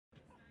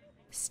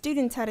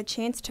Students had a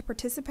chance to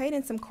participate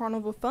in some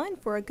carnival fun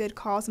for a good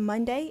cause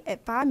Monday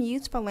at Phi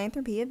Mu's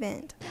philanthropy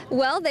event.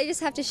 Well, they just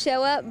have to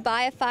show up,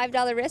 buy a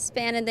 $5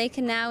 wristband, and they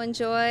can now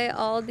enjoy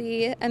all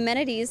the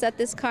amenities that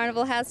this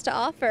carnival has to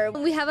offer.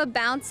 We have a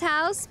bounce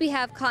house, we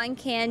have cotton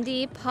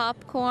candy,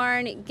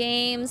 popcorn,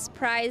 games,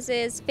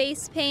 prizes,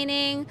 face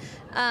painting.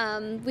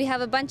 We have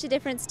a bunch of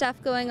different stuff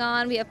going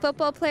on. We have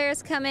football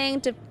players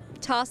coming to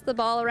toss the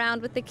ball around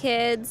with the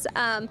kids.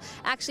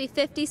 Actually,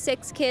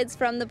 56 kids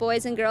from the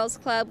Boys and Girls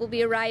Club will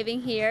be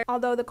arriving here.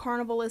 Although the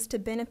carnival is to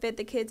benefit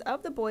the kids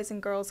of the Boys and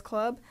Girls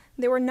Club,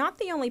 they were not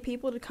the only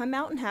people to come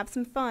out and have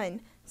some fun.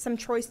 Some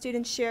Troy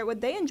students shared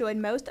what they enjoyed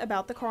most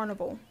about the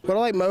carnival. What I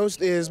like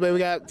most is we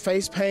got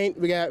face paint,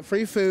 we got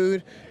free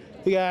food,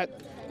 we got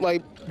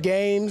like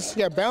games,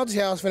 you got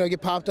bouncy house when they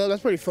get popped up,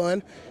 that's pretty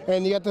fun.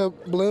 And you got the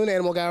balloon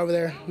animal guy over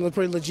there, looks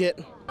pretty legit.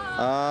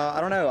 I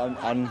don't know,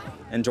 I'm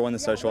enjoying the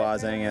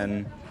socializing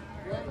and,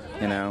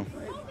 you know,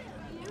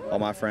 all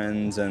my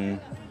friends and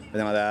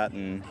everything like that,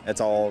 and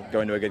it's all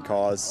going to a good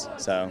cause,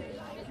 so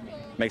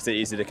it makes it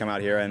easy to come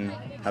out here and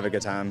have a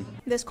good time.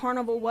 This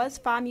carnival was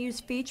Phi Mu's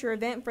feature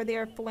event for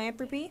their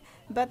philanthropy,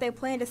 but they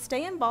plan to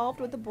stay involved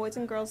with the Boys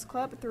and Girls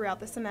Club throughout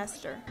the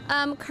semester.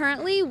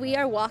 Currently, we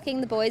are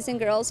walking the boys and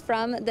girls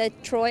from the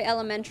Troy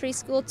Elementary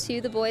School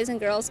to the Boys and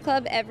Girls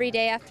Club every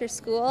day after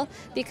school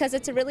because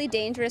it's a really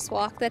dangerous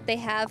walk that they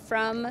have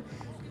from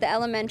the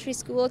elementary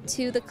school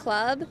to the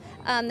club.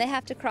 They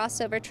have to cross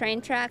over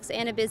train tracks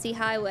and a busy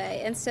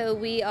highway, and so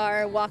we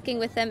are walking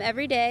with them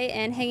every day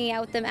and hanging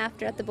out with them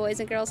after at the Boys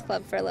and Girls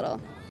Club for a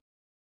little.